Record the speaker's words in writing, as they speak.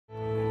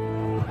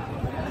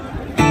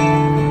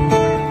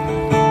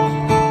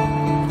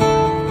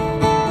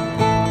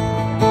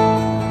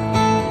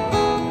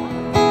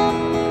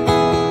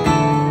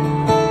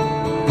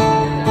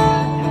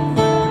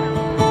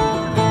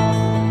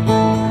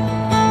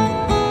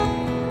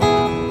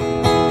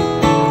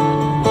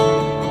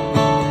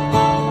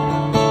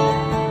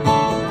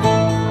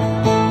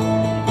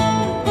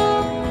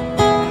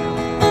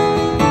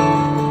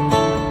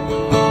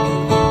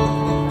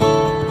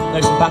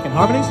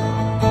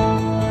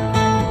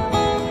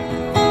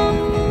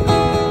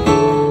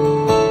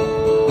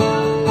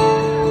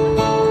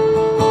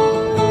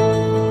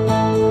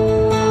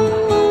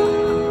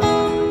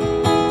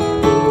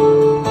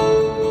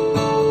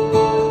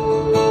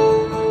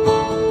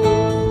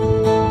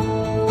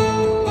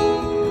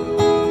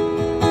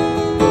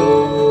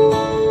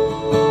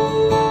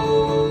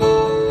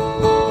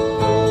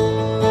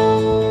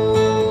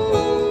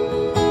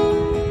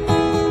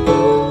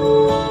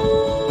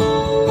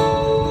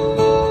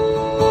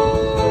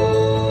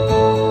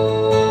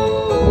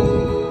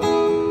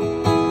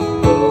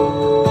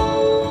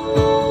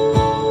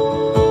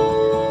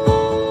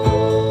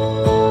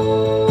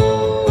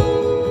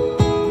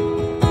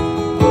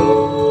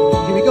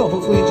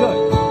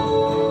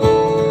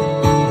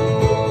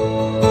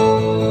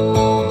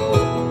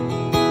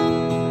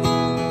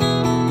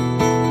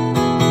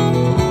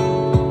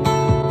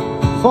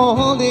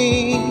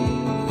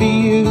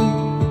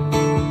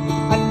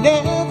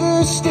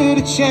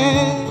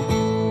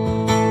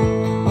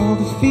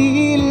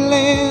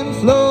feeling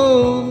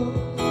flow.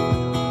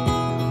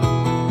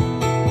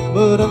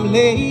 But I'm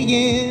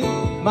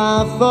laying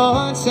my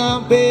thoughts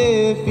out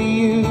bare for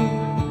you.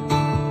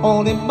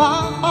 Only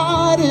my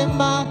heart in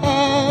my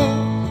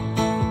hand,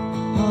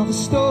 how the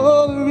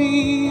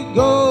story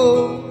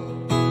goes.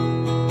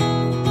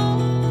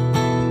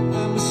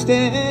 I'm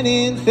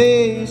standing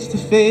face to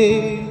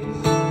face.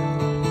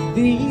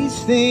 These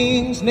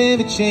things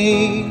never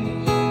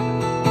change.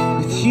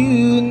 With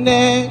you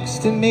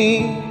next to me,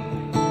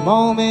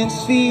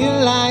 moments feel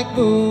like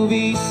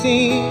movie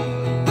scenes.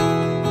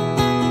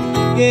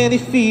 Yeah, they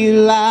feel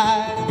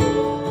like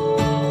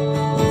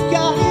we've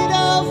got it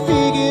all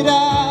figured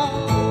out.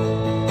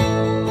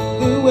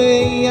 The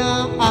way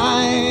our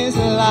eyes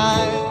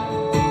align,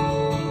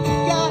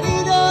 got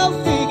it all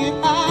figured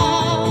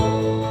out.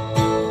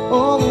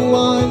 Oh, I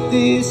want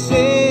this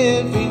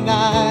every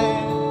night.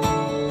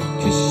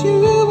 'Cause you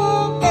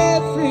are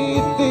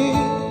everything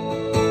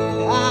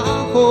I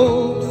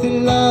hope that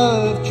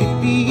love could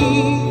be.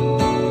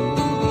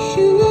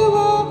 You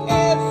are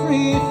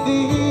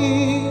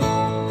everything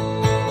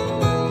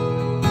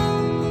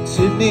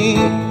to me.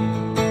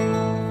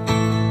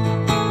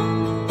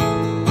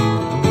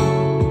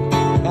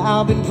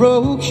 I've been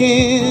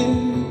broken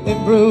and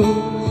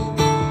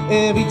bruised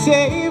every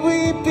day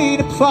we've been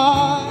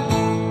apart,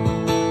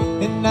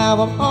 and now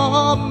I'm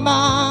on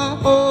my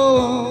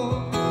own.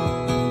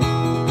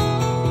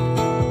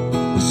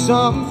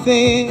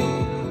 Something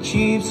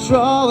keeps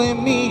drawing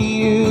me to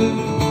you,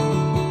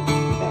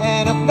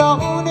 and I've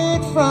known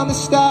it from the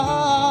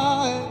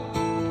start.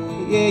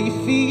 Yeah, you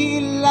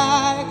feel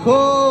like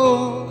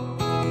home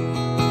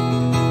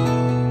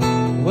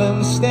when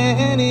we're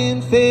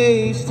standing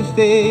face to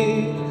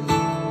face.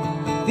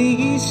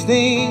 These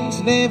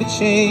things never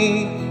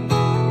change.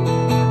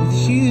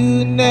 With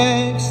you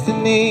next to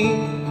me,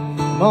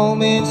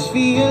 moments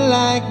feel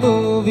like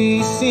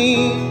movie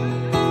scenes.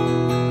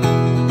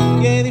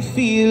 Yeah, they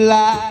feel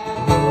like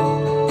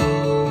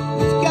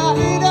we've got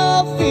it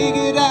all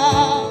figured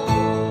out.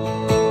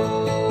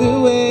 The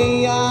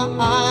way our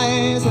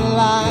eyes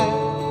align,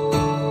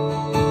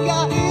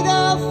 got it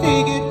all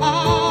figured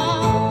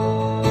out.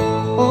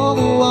 Oh,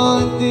 I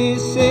want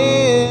this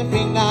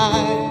every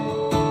night.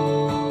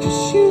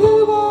 'Cause you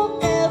are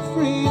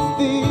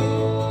everything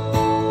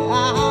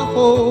I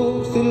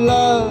hope that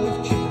love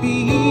could be.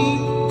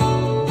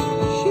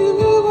 You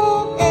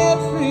are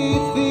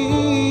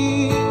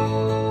everything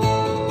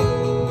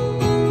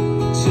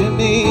to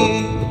me.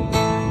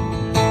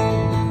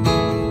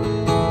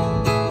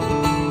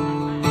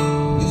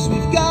 'Cause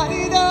we've got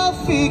it all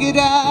figured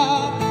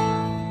out.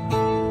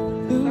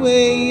 The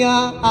way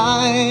our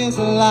eyes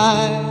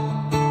align,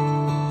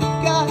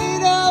 got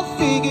it all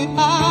figured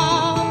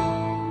out.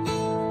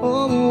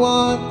 Oh, I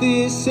want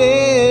this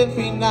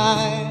every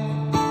night.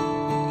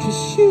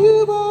 'Cause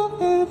you are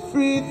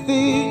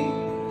everything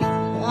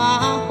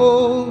I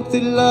hope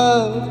that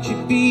love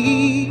could be.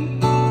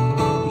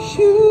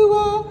 You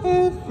are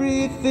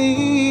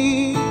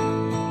everything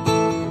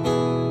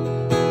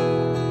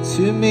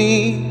to me.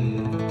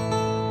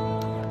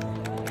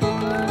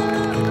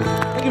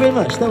 Thank you very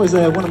much. That was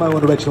one of my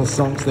own original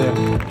songs there,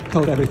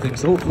 called Everything.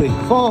 So hopefully,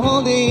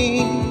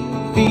 Falling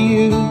for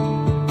you,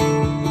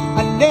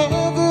 I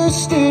never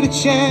stood a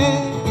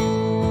chance.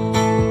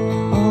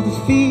 All the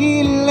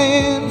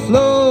feeling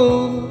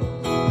flow,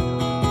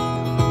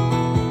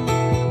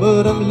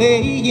 but I'm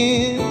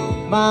laying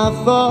my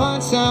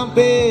thoughts out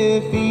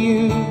bare for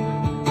you.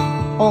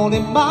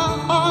 Only my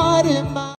heart and my